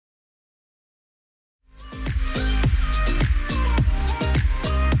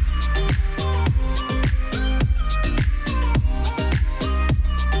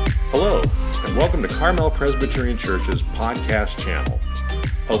Carmel Presbyterian Church's podcast channel.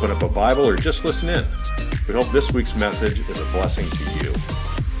 Open up a Bible or just listen in. We hope this week's message is a blessing to you.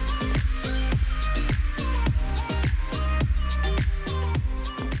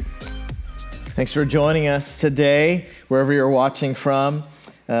 Thanks for joining us today, wherever you're watching from.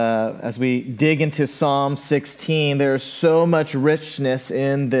 As we dig into Psalm 16, there's so much richness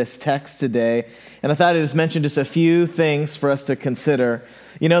in this text today. And I thought I'd just mention just a few things for us to consider.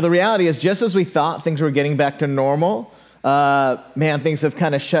 You know, the reality is, just as we thought things were getting back to normal, things have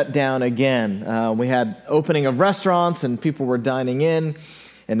kind of shut down again. We had opening of restaurants and people were dining in,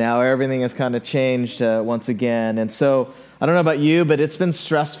 and now everything has kind of changed once again. And so, I don't know about you, but it's been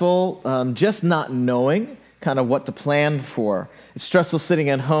stressful just not knowing kind of what to plan for. It's stressful sitting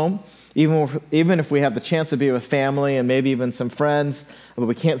at home, even if we have the chance to be with family and maybe even some friends, but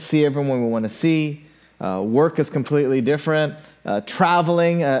we can't see everyone we want to see. Work is completely different.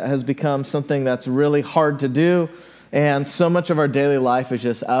 Traveling has become something that's really hard to do. And so much of our daily life is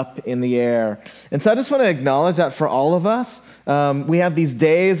just up in the air. And so I just want to acknowledge that for all of us, we have these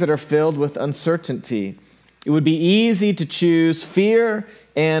days that are filled with uncertainty. It would be easy to choose fear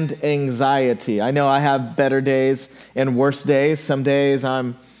and anxiety. I know I have better days and worse days. Some days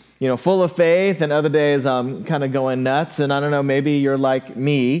I'm, full of faith, and other days I'm kind of going nuts. And I don't know, maybe you're like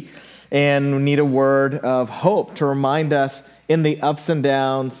me and need a word of hope to remind us in the ups and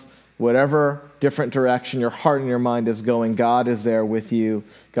downs, whatever different direction your heart and your mind is going, God is there with you.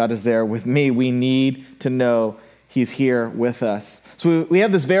 God is there with me. We need to know He's here with us. So we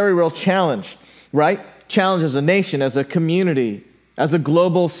have this very real challenge, right? Challenge as a nation, as a community, as a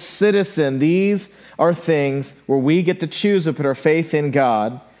global citizen. These are things where we get to choose to put our faith in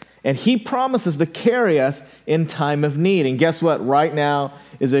God, and He promises to carry us in time of need. And guess what? Right now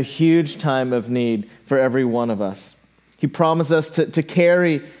is a huge time of need for every one of us. He promises us to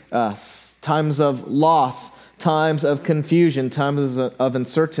carry us, times of loss, times of confusion, times of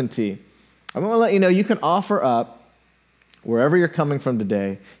uncertainty. I want to let you know you can offer up, wherever you're coming from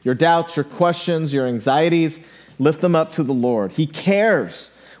today, your doubts, your questions, your anxieties, lift them up to the Lord. He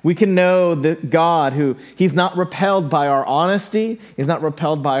cares. We can know that God, who He's not repelled by our honesty, He's not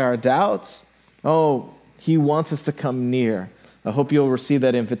repelled by our doubts. Oh, He wants us to come near. I hope you'll receive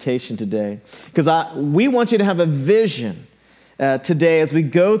that invitation today. Because we want you to have a vision today as we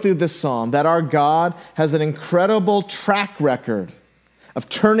go through this psalm that our God has an incredible track record of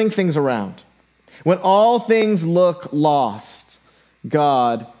turning things around. When all things look lost,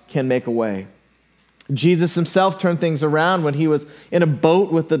 God can make a way. Jesus Himself turned things around when He was in a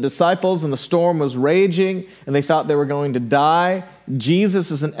boat with the disciples and the storm was raging and they thought they were going to die.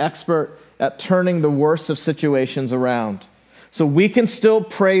 Jesus is an expert at turning the worst of situations around. So we can still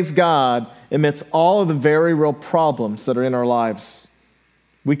praise God amidst all of the very real problems that are in our lives.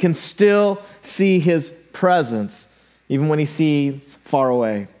 We can still see His presence even when He seems far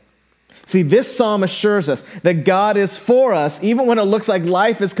away. See, this psalm assures us that God is for us even when it looks like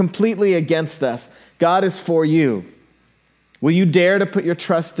life is completely against us. God is for you. Will you dare to put your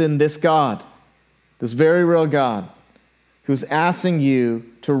trust in this God, this very real God, who's asking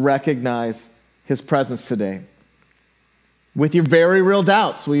you to recognize His presence today? With your very real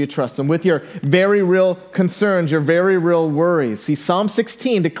doubts, will you trust Him? With your very real concerns, your very real worries. See, Psalm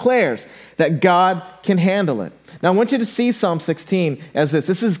 16 declares that God can handle it. Now, I want you to see Psalm 16 as this.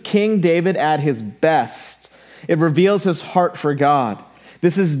 This is King David at his best. It reveals his heart for God.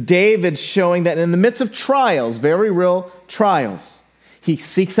 This is David showing that in the midst of trials, very real trials, he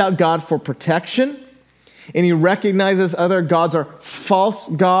seeks out God for protection, and he recognizes other gods are false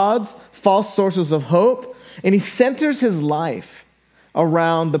gods, false sources of hope, and he centers his life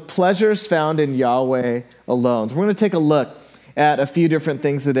around the pleasures found in Yahweh alone. So we're going to take a look at a few different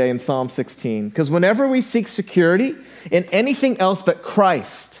things today in Psalm 16. Because whenever we seek security in anything else but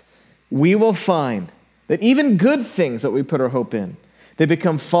Christ, we will find that even good things that we put our hope in, they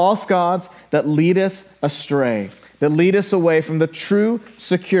become false gods that lead us astray, that lead us away from the true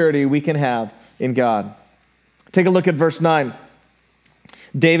security we can have in God. Take a look at verse 9.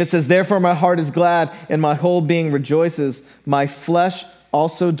 David says, "Therefore my heart is glad and my whole being rejoices. My flesh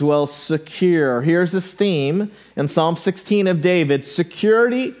also dwells secure." Here's this theme in Psalm 16 of David: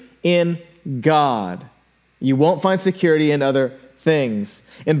 security in God. You won't find security in other things.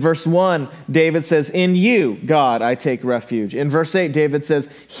 In verse 1, David says, "In you, God, I take refuge." In verse 8, David says,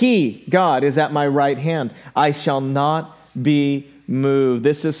 "He, God, is at my right hand. I shall not be moved."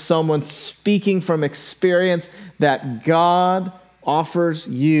 This is someone speaking from experience that God offers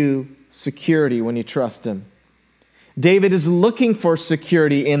you security when you trust Him. David is looking for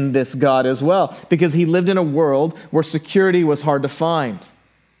security in this God as well, because he lived in a world where security was hard to find. Does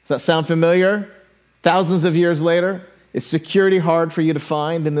that sound familiar? Thousands of years later, is security hard for you to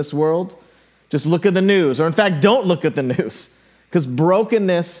find in this world? Just look at the news, or in fact, don't look at the news, because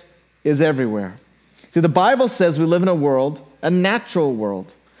brokenness is everywhere. See, the Bible says we live in a world, a natural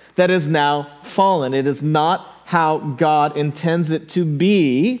world, that is now fallen. It is not how God intends it to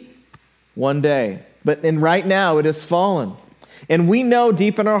be one day. But right now, it is fallen. And we know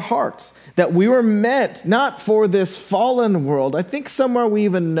deep in our hearts that we were meant not for this fallen world. I think somewhere we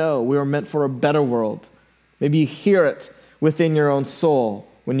even know we were meant for a better world. Maybe you hear it within your own soul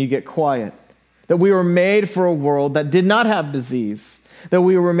when you get quiet. That we were made for a world that did not have disease. That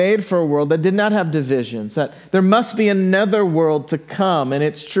we were made for a world that did not have divisions. That there must be another world to come. And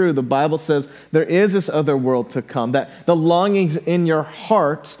it's true. The Bible says there is this other world to come. That the longings in your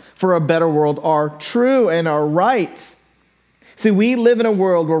heart for a better world are true and are right. See, we live in a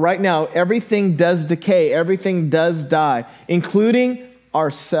world where right now everything does decay. Everything does die, including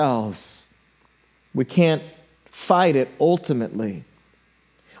ourselves. We can't fight it ultimately.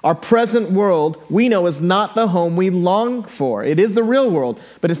 Our present world, we know, is not the home we long for. It is the real world,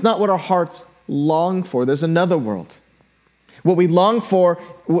 but it's not what our hearts long for. There's another world. What we long for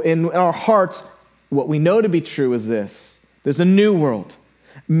in our hearts, what we know to be true is this. There's a new world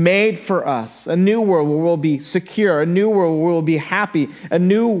made for us, a new world where we'll be secure, a new world where we'll be happy, a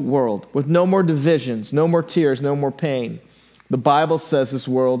new world with no more divisions, no more tears, no more pain. The Bible says this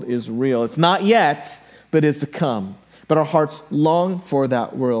world is real. It's not yet, but is to come. But our hearts long for that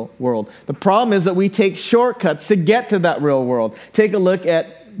real world. The problem is that we take shortcuts to get to that real world. Take a look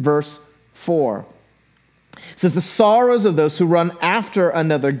at verse 4. It says, the sorrows of those who run after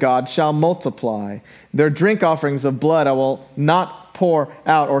another god shall multiply. Their drink offerings of blood I will not pour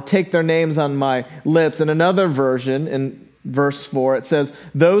out, or take their names on my lips. In another version, in verse 4, it says,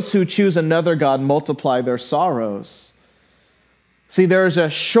 those who choose another god multiply their sorrows. See, there's a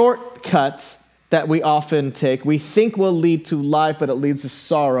shortcut that we often take. We think will lead to life, but it leads to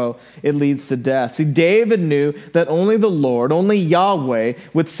sorrow. It leads to death. See, David knew that only the Lord, only Yahweh,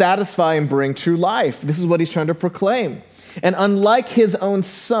 would satisfy and bring true life. This is what he's trying to proclaim. And unlike his own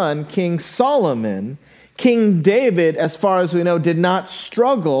son, King Solomon, King David, as far as we know, did not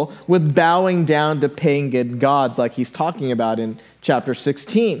struggle with bowing down to pagan gods like he's talking about in chapter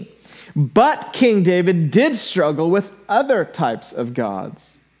 16. But King David did struggle with other types of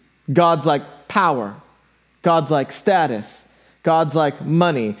gods. Gods like power, gods like status, gods like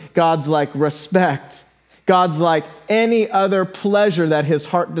money, gods like respect, gods like any other pleasure that his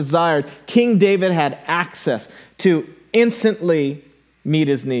heart desired. King David had access to instantly meet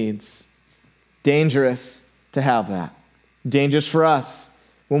his needs. Dangerous to have that. Dangerous for us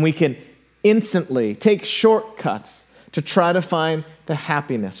when we can instantly take shortcuts to try to find the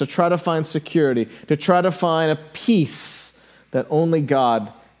happiness, to try to find security, to try to find a peace that only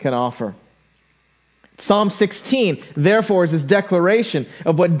God can offer. Psalm 16, therefore, is his declaration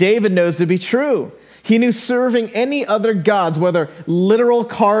of what David knows to be true. He knew serving any other gods, whether literal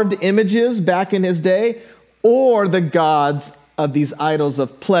carved images back in his day, or the gods of these idols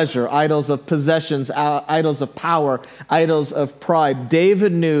of pleasure, idols of possessions, idols of power, idols of pride.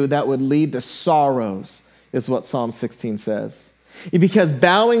 David knew that would lead to sorrows, is what Psalm 16 says. Because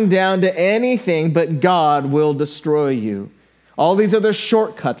bowing down to anything but God will destroy you. All these other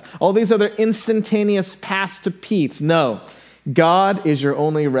shortcuts, all these other instantaneous paths to peace. No, God is your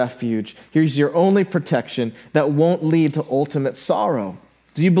only refuge. He's your only protection that won't lead to ultimate sorrow.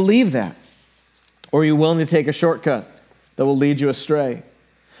 Do you believe that? Or are you willing to take a shortcut that will lead you astray?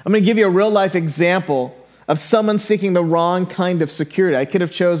 I'm going to give you a real life example of someone seeking the wrong kind of security. I could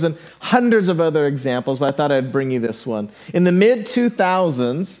have chosen hundreds of other examples, but I thought I'd bring you this one. In the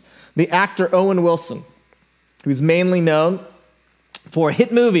mid-2000s, the actor Owen Wilson, who's mainly known for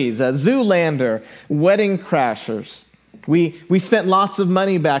hit movies, Zoolander, Wedding Crashers. We spent lots of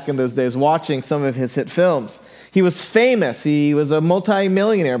money back in those days watching some of his hit films. He was famous. He was a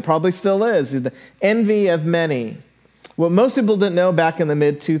multimillionaire, probably still is. He's the envy of many. What most people didn't know back in the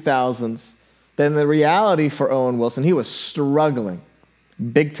mid-2000s, then the reality for Owen Wilson, he was struggling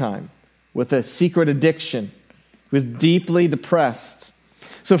big time with a secret addiction. He was deeply depressed.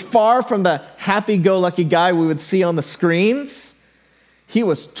 So far from the happy-go-lucky guy we would see on the screens, he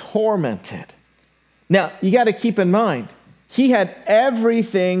was tormented. Now, you got to keep in mind, he had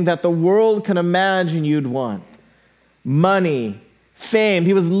everything that the world can imagine you'd want. Money, fame.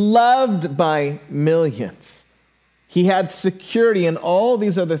 He was loved by millions. He had security and all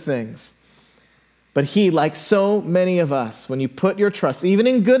these other things. But he, like so many of us, when you put your trust, even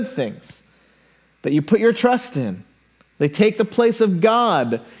in good things, that you put your trust in, they take the place of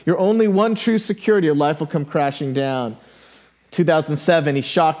God, your only one true security, your life will come crashing down. 2007, he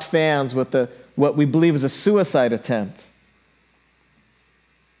shocked fans with the what we believe is a suicide attempt,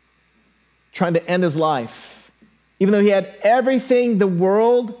 trying to end his life, even though he had everything the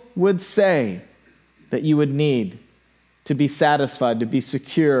world would say that you would need to be satisfied, to be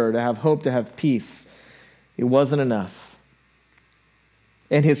secure, to have hope, to have peace. It wasn't enough.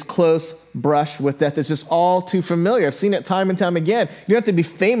 And his close brush with death is just all too familiar. I've seen it time and time again. You don't have to be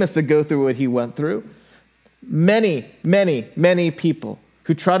famous to go through what he went through. Many, many, many people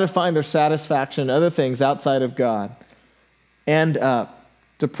who try to find their satisfaction in other things outside of God end up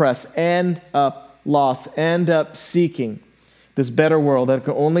depressed, end up lost, end up seeking this better world that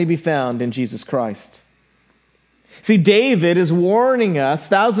can only be found in Jesus Christ. See, David is warning us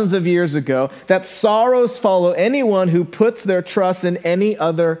thousands of years ago that sorrows follow anyone who puts their trust in any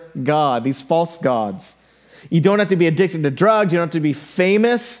other god, these false gods. You don't have to be addicted to drugs. You don't have to be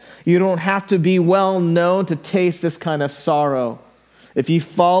famous. You don't have to be well known to taste this kind of sorrow. If you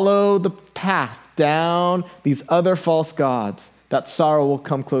follow the path down these other false gods, that sorrow will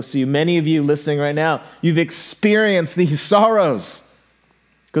come close to you. Many of you listening right now, you've experienced these sorrows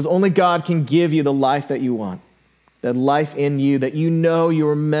because only God can give you the life that you want, that life in you that you know you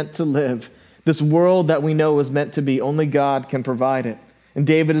were meant to live. This world that we know was meant to be, only God can provide it. And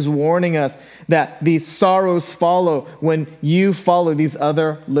David is warning us that these sorrows follow when you follow these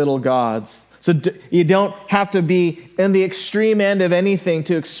other little gods. So you don't have to be in the extreme end of anything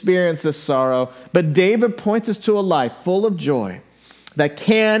to experience this sorrow. But David points us to a life full of joy that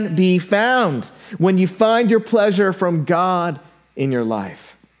can be found when you find your pleasure from God in your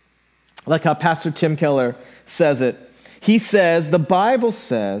life. Like how Pastor Tim Keller says it. He says, the Bible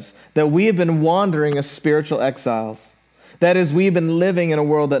says that we have been wandering as spiritual exiles. That is, we've been living in a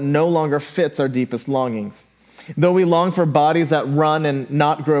world that no longer fits our deepest longings. Though we long for bodies that run and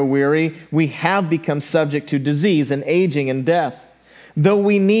not grow weary, we have become subject to disease and aging and death. Though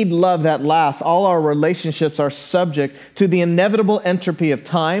we need love that lasts, all our relationships are subject to the inevitable entropy of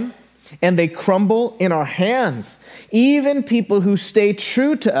time, and they crumble in our hands. Even people who stay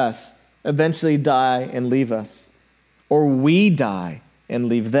true to us eventually die and leave us, or we die and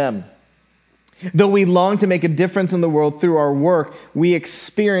leave them. Though we long to make a difference in the world through our work, we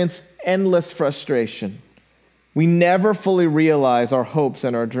experience endless frustration. We never fully realize our hopes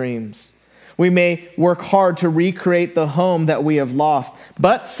and our dreams. We may work hard to recreate the home that we have lost,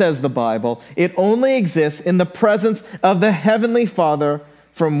 but, says the Bible, it only exists in the presence of the Heavenly Father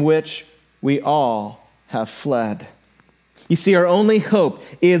from which we all have fled. You see, our only hope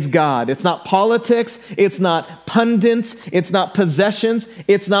is God. It's not politics, it's not pundits, it's not possessions,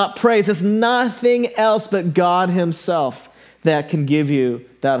 it's not praise. It's nothing else but God himself that can give you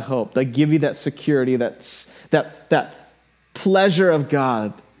that hope, that give you that security, that pleasure of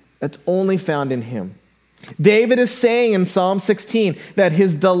God that's only found in him. David is saying in Psalm 16 that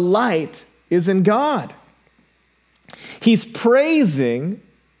his delight is in God. He's praising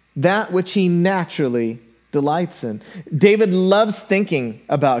that which he naturally delights in. David loves thinking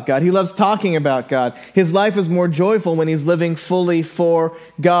about God. He loves talking about God. His life is more joyful when he's living fully for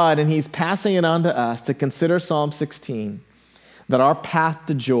God, and he's passing it on to us to consider Psalm 16, that our path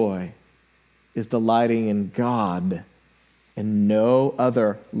to joy is delighting in God and no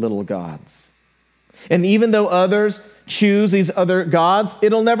other little gods. And even though others choose these other gods,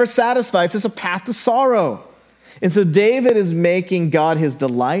 it'll never satisfy. It's just a path to sorrow. And so David is making God his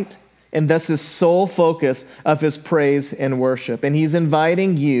delight, and thus his sole focus of his praise and worship. And he's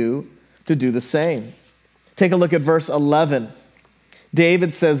inviting you to do the same. Take a look at verse 11.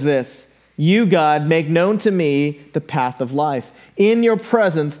 David says this, "You, God, make known to me the path of life. In your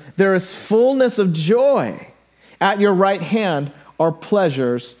presence there is fullness of joy. At your right hand are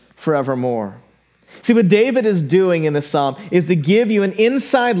pleasures forevermore." See, what David is doing in this psalm is to give you an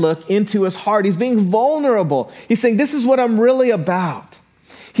inside look into his heart. He's being vulnerable. He's saying, this is what I'm really about.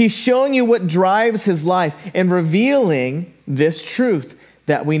 He's showing you what drives his life and revealing this truth,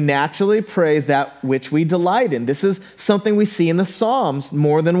 that we naturally praise that which we delight in. This is something we see in the Psalms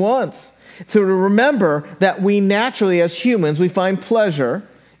more than once. So to remember that we naturally, as humans, we find pleasure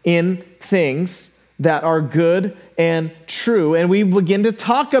in things that are good and true, and we begin to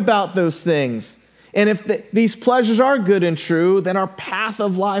talk about those things. And if these pleasures are good and true, then our path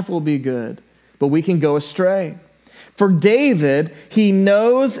of life will be good, but we can go astray. For David, he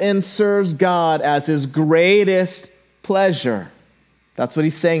knows and serves God as his greatest pleasure. That's what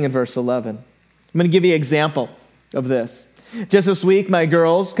he's saying in verse 11. I'm going to give you an example of this. Just this week, my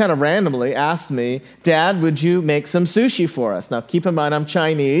girls kind of randomly asked me, "Dad, would you make some sushi for us?" Now, keep in mind, I'm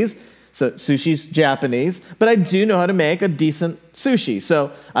Chinese, so sushi's Japanese, but I do know how to make a decent sushi.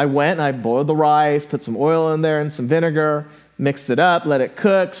 So I went and I boiled the rice, put some oil in there and some vinegar, mixed it up, let it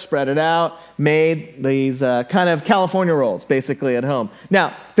cook, spread it out, made these kind of California rolls basically at home.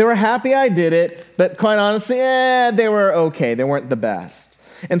 Now, they were happy I did it, but quite honestly, they were okay. They weren't the best.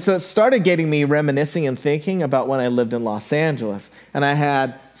 And so it started getting me reminiscing and thinking about when I lived in Los Angeles, and I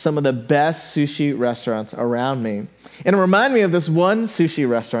had some of the best sushi restaurants around me. And it reminded me of this one sushi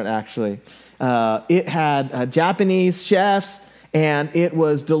restaurant, actually. It had Japanese chefs, and it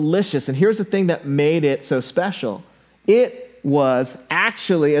was delicious. And here's the thing that made it so special. It was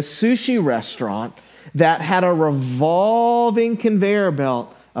actually a sushi restaurant that had a revolving conveyor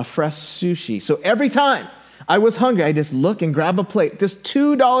belt of fresh sushi. So every time I was hungry, I just look and grab a plate, just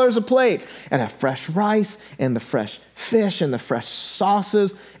 $2 a plate, and have fresh rice and the fresh fish and the fresh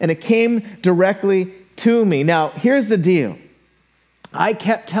sauces, and it came directly to me. Now, here's the deal. I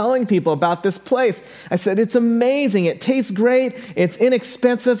kept telling people about this place. I said, it's amazing, it tastes great, it's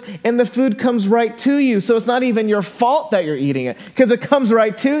inexpensive, and the food comes right to you. So it's not even your fault that you're eating it, because it comes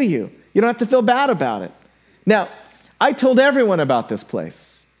right to you. You don't have to feel bad about it. Now, I told everyone about this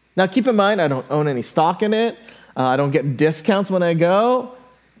place. Now, keep in mind, I don't own any stock in it. I don't get discounts when I go.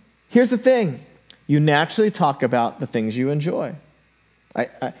 Here's the thing. You naturally talk about the things you enjoy.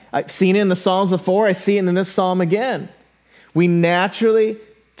 I've seen it in the Psalms before. I see it in this psalm again. We naturally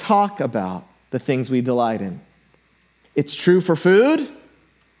talk about the things we delight in. It's true for food.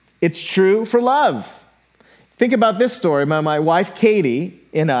 It's true for love. Think about this story. My wife, Katie,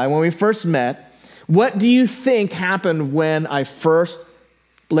 and I, when we first met, what do you think happened when I first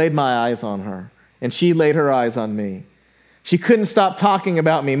laid my eyes on her and she laid her eyes on me? She couldn't stop talking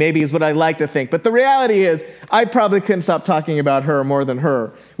about me, maybe is what I like to think. But the reality is, I probably couldn't stop talking about her more than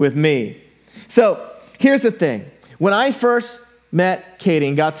her with me. So here's the thing. When I first met Katie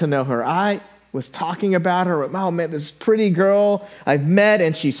and got to know her, I was talking about her. Oh, man, this pretty girl I've met,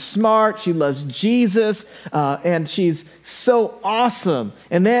 and she's smart. She loves Jesus, and she's so awesome.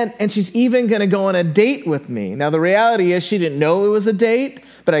 And she's even going to go on a date with me. Now, the reality is she didn't know it was a date,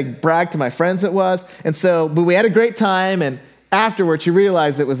 but I bragged to my friends it was. But we had a great time, and afterwards she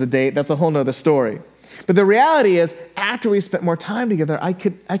realized it was a date. That's a whole nother story. But the reality is, after we spent more time together, I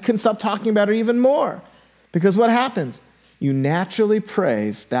couldn't stop talking about her even more. Because what happens? You naturally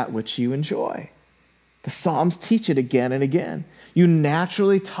praise that which you enjoy. The Psalms teach it again and again. You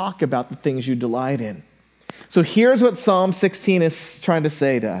naturally talk about the things you delight in. So here's what Psalm 16 is trying to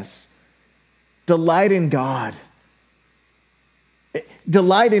say to us. Delight in God.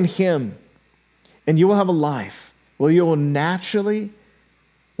 Delight in Him. And you will have a life where you will naturally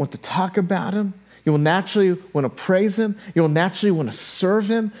want to talk about Him. You'll naturally want to praise Him. You'll naturally want to serve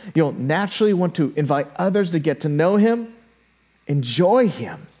Him. You'll naturally want to invite others to get to know Him. Enjoy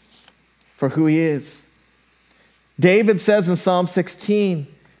Him for who He is. David says in Psalm 16,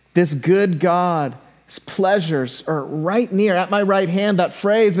 this good God, His pleasures are right near, at my right hand. That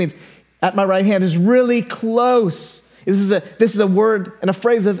phrase means at my right hand is really close. This is a word and a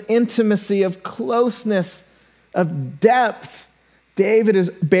phrase of intimacy, of closeness, of depth. David is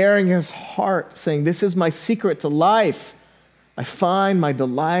bearing his heart, saying, this is my secret to life. I find my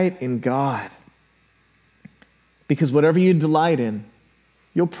delight in God. Because whatever you delight in,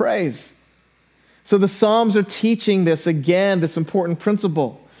 you'll praise. So the Psalms are teaching this again, this important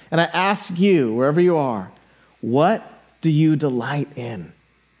principle. And I ask you, wherever you are, what do you delight in?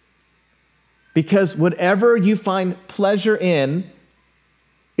 Because whatever you find pleasure in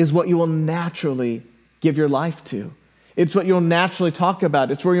is what you will naturally give your life to. It's what you'll naturally talk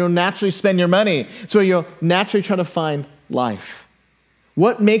about. It's where you'll naturally spend your money. It's where you'll naturally try to find life.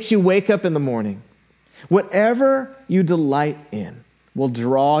 What makes you wake up in the morning? Whatever you delight in will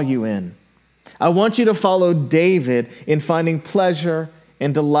draw you in. I want you to follow David in finding pleasure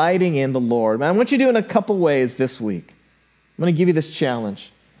and delighting in the Lord. I want you to do it in a couple ways this week. I'm going to give you this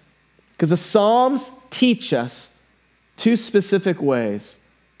challenge. Because the Psalms teach us two specific ways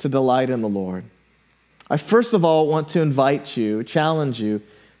to delight in the Lord. I first of all want to challenge you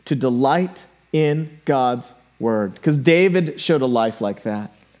to delight in God's word. Because David showed a life like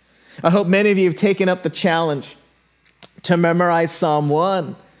that. I hope many of you have taken up the challenge to memorize Psalm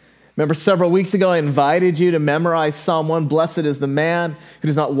 1. Remember several weeks ago I invited you to memorize Psalm 1. Blessed is the man who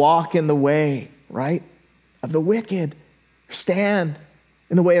does not walk in the way, right, of the wicked, or stand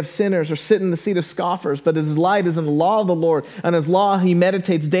in the way of sinners, or sit in the seat of scoffers, but his light is in the law of the Lord. On his law he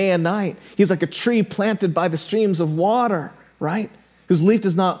meditates day and night. He's like a tree planted by the streams of water, right? Whose leaf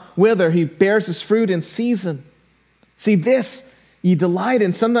does not wither. He bears his fruit in season. See, this you delight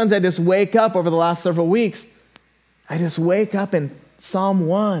in. Sometimes I just wake up over the last several weeks. I just wake up and Psalm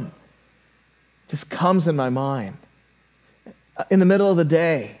 1 just comes in my mind. In the middle of the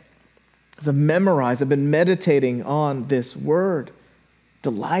day, As I've memorized, I've been meditating on this word,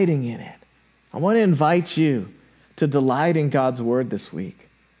 delighting in it. I want to invite you to delight in God's word this week.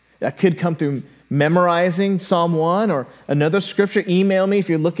 That could come through memorizing Psalm 1 or another scripture. Email me if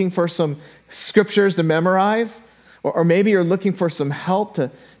you're looking for some scriptures to memorize, or maybe you're looking for some help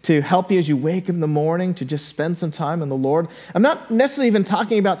to help you as you wake up in the morning to just spend some time in the Lord. I'm not necessarily even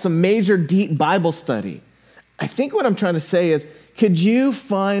talking about some major deep Bible study. I think what I'm trying to say is, could you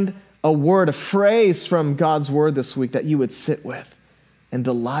find a word, a phrase from God's word this week that you would sit with and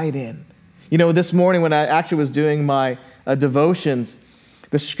delight in? You know, this morning when I actually was doing my devotions,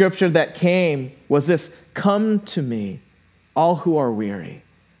 the scripture that came was this: "Come to me, all who are weary,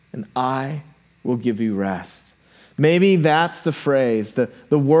 and I will give you rest." Maybe that's the phrase,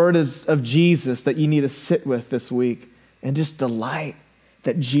 the word of Jesus that you need to sit with this week and just delight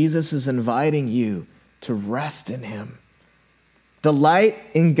that Jesus is inviting you to rest in him. Delight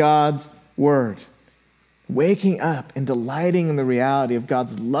in God's word. Waking up and delighting in the reality of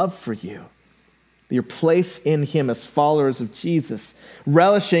God's love for you. Your place in him as followers of Jesus.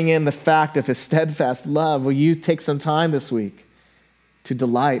 Relishing in the fact of his steadfast love. Will you take some time this week to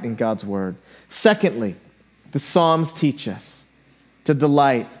delight in God's word? Secondly, the Psalms teach us to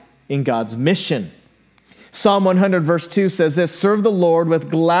delight in God's mission. Psalm 100 verse 2 says this: "Serve the Lord with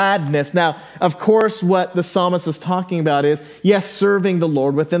gladness." Now, of course, what the psalmist is talking about is, yes, serving the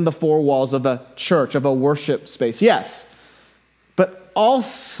Lord within the four walls of a church, of a worship space. Yes. But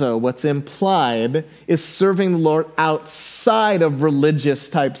also what's implied is serving the Lord outside of religious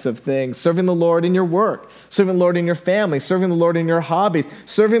types of things. Serving the Lord in your work, serving the Lord in your family, serving the Lord in your hobbies,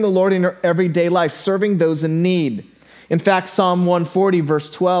 serving the Lord in your everyday life, serving those in need. In fact, Psalm 140 verse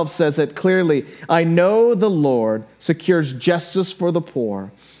 12 says it clearly: "I know the Lord secures justice for the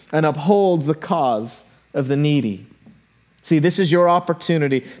poor and upholds the cause of the needy." See, this is your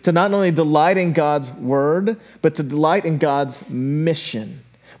opportunity to not only delight in God's word, but to delight in God's mission.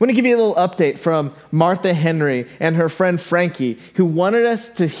 I want to give you a little update from Martha Henry and her friend Frankie, who wanted us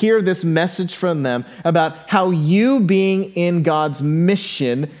to hear this message from them about how you being in God's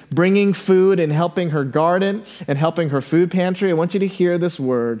mission, bringing food and helping her garden and helping her food pantry. I want you to hear this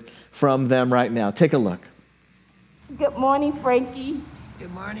word from them right now. Take a look. Good morning, Frankie.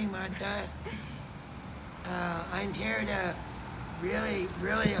 Good morning, Martha. I'm here to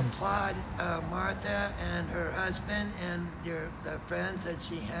really applaud Martha and her husband and the friends that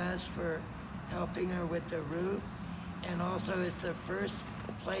she has for helping her with the roof. And also, it's the first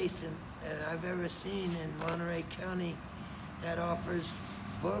place that I've ever seen in Monterey County that offers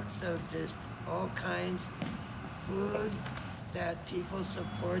books of just all kinds, food, that people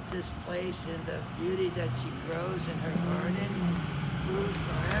support this place and the beauty that she grows in her garden, food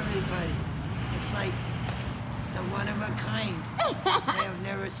for everybody. It's like the one of a kind. I have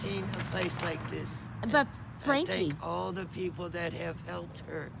never seen a place like this. But Frankie, Frankie, I thank all the people that have helped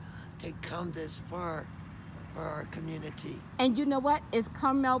her to come this far for our community. and you know what? It's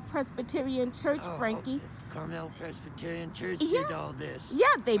Carmel Presbyterian Church, Frankie. Carmel Presbyterian Church Yeah. did all this. Yeah,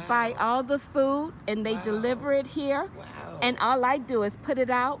 they Wow. buy all the food and they Wow. deliver it here. Wow. And all I do is put it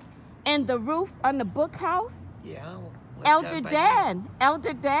out. And the roof on the book house, Yeah. was Elder done by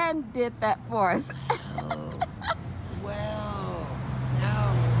Elder Dan did that for us. you. Well,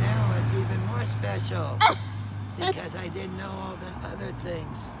 now it's even more special because I didn't know all the other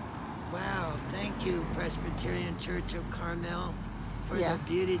things. Wow, thank you, Presbyterian Church of Carmel, for Yeah. the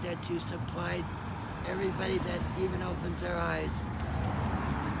beauty that you supplied everybody that even opens their eyes.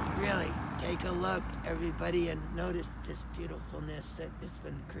 Really, take a look, everybody, and notice this beautifulness that has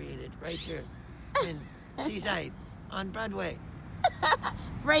been created right here in Seaside on Broadway.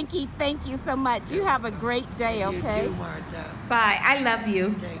 Frankie, thank you so much. You have a great day, And okay? You too, Martha. Bye. I love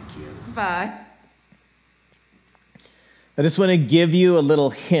you. Thank you. Bye. I just want to give you a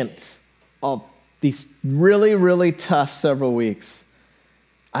little hint of these really, really tough several weeks.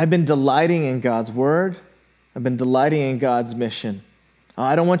 I've been delighting in God's word. I've been delighting in God's mission.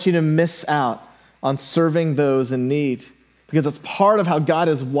 I don't want you to miss out on serving those in need, because it's part of how God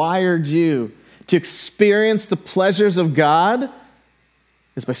has wired you to experience the pleasures of God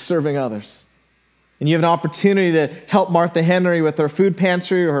is by serving others. And you have an opportunity to help Martha Henry with her food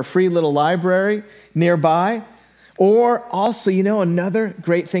pantry or her free little library nearby. Or also, another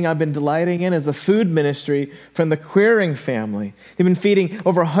great thing I've been delighting in is the food ministry from the Queering family. They've been feeding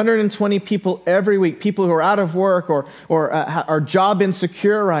over 120 people every week, people who are out of work or are job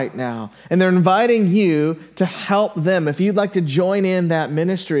insecure right now. And they're inviting you to help them. If you'd like to join in that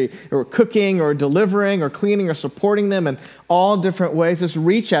ministry, or cooking or delivering or cleaning or supporting them in all different ways, just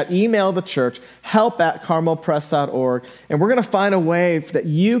reach out, email the church, help@carmelpress.org. And we're going to find a way that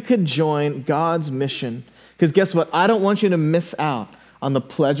you could join God's mission. Because guess what? I don't want you to miss out on the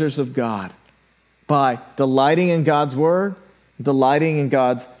pleasures of God by delighting in God's word, delighting in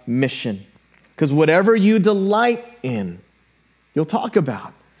God's mission. Because whatever you delight in, you'll talk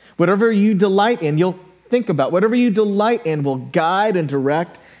about. Whatever you delight in, you'll think about. Whatever you delight in will guide and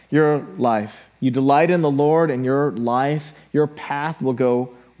direct your life. You delight in the Lord, and your life, your path will go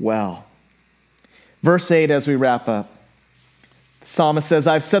well. Verse 8 as we wrap up. The psalmist says,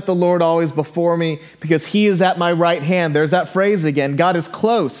 I've set the Lord always before me because he is at my right hand. There's that phrase again. God is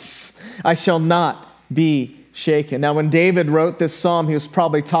close. I shall not be shaken. Now, when David wrote this psalm, he was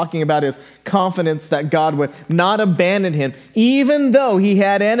probably talking about his confidence that God would not abandon him, even though he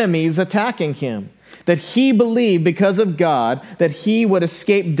had enemies attacking him. That he believed because of God that he would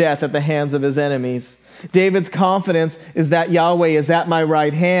escape death at the hands of his enemies. David's confidence is that Yahweh is at my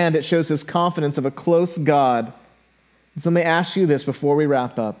right hand. It shows his confidence of a close God. So let me ask you this before we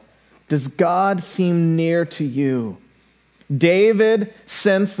wrap up. Does God seem near to you? David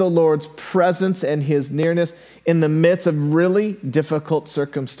sensed the Lord's presence and his nearness in the midst of really difficult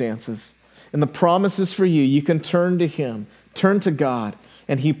circumstances. And the promise is for you. You can turn to him, turn to God,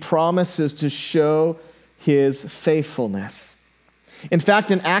 and he promises to show his faithfulness. In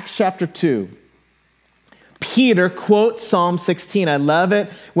fact, in Acts chapter 2, Peter quotes Psalm 16. I love it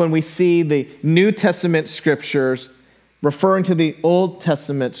when we see the New Testament scriptures referring to the Old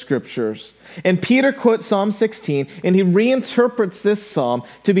Testament scriptures. And Peter quotes Psalm 16, and he reinterprets this psalm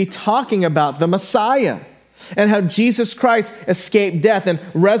to be talking about the Messiah and how Jesus Christ escaped death and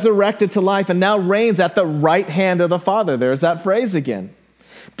resurrected to life and now reigns at the right hand of the Father. There's that phrase again.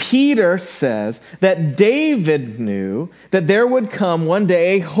 Peter says that David knew that there would come one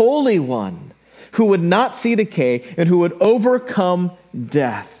day a holy one who would not see decay and who would overcome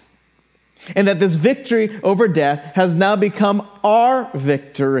death. And that this victory over death has now become our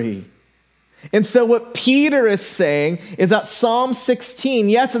victory. And so what Peter is saying is that Psalm 16,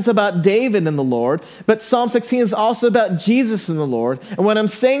 yes, it's about David and the Lord, but Psalm 16 is also about Jesus and the Lord. And what I'm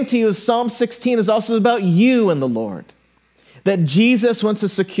saying to you is Psalm 16 is also about you and the Lord. That Jesus wants to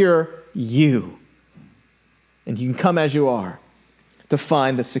secure you. And you can come as you are to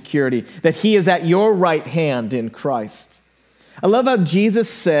find the security. That he is at your right hand in Christ. I love how Jesus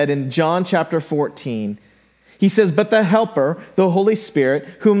said in John chapter 14, he says, but the Helper, the Holy Spirit,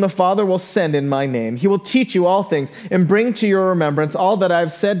 whom the Father will send in my name, he will teach you all things and bring to your remembrance all that I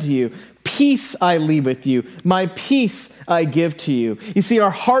have said to you. Peace I leave with you. My peace I give to you. You see,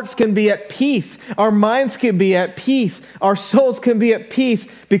 our hearts can be at peace. Our minds can be at peace. Our souls can be at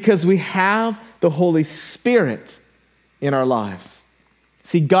peace because we have the Holy Spirit in our lives.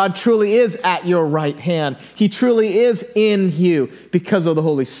 See, God truly is at your right hand. He truly is in you because of the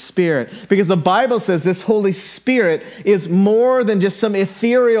Holy Spirit. Because the Bible says this Holy Spirit is more than just some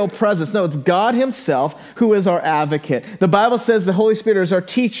ethereal presence. No, it's God himself who is our advocate. The Bible says the Holy Spirit is our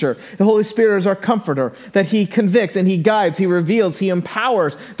teacher. The Holy Spirit is our comforter, that he convicts and he guides, he reveals, he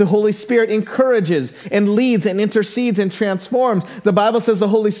empowers. The Holy Spirit encourages and leads and intercedes and transforms. The Bible says the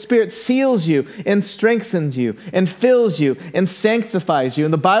Holy Spirit seals you and strengthens you and fills you and sanctifies you.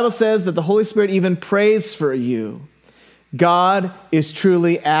 And the Bible says that the Holy Spirit even prays for you. God is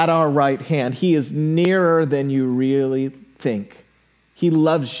truly at our right hand. He is nearer than you really think. He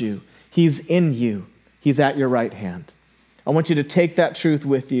loves you. He's in you. He's at your right hand. I want you to take that truth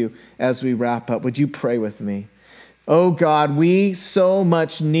with you as we wrap up. Would you pray with me? Oh God, we so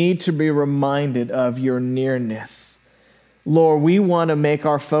much need to be reminded of your nearness. Lord, we want to make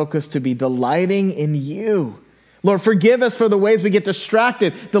our focus to be delighting in you. Lord, forgive us for the ways we get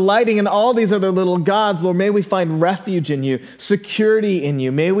distracted, delighting in all these other little gods. Lord, may we find refuge in you, security in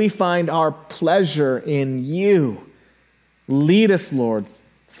you. May we find our pleasure in you. Lead us, Lord,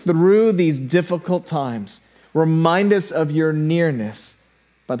 through these difficult times. Remind us of your nearness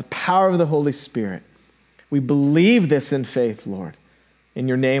by the power of the Holy Spirit. We believe this in faith, Lord. In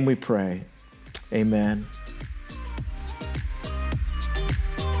your name we pray. Amen.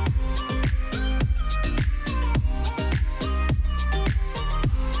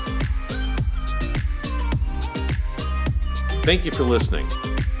 Thank you for listening.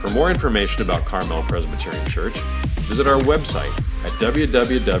 For more information about Carmel Presbyterian Church, visit our website at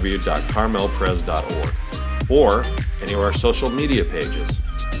www.carmelpres.org. or any of our social media pages.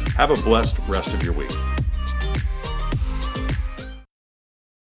 Have a blessed rest of your week.